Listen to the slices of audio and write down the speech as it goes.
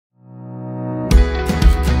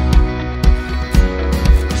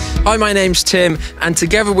Hi, my name's Tim, and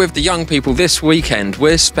together with the young people this weekend,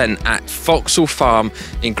 we're spent at Vauxhall Farm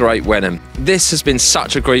in Great Wenham. This has been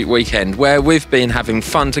such a great weekend where we've been having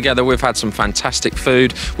fun together, we've had some fantastic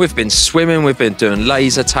food, we've been swimming, we've been doing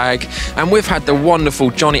laser tag, and we've had the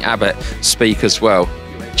wonderful Johnny Abbott speak as well.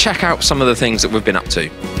 Check out some of the things that we've been up to.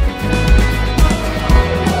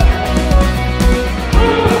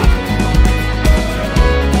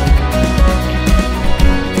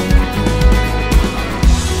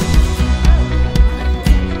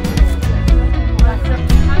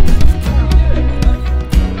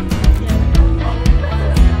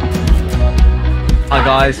 Hi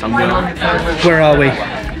guys, I'm Will. Where are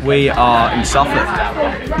we? We are in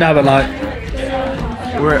Suffolk. No, but like,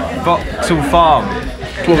 We're at Vauxhall Farm.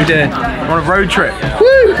 what are we doing? We're on a road trip.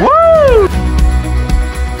 Woo! Woo!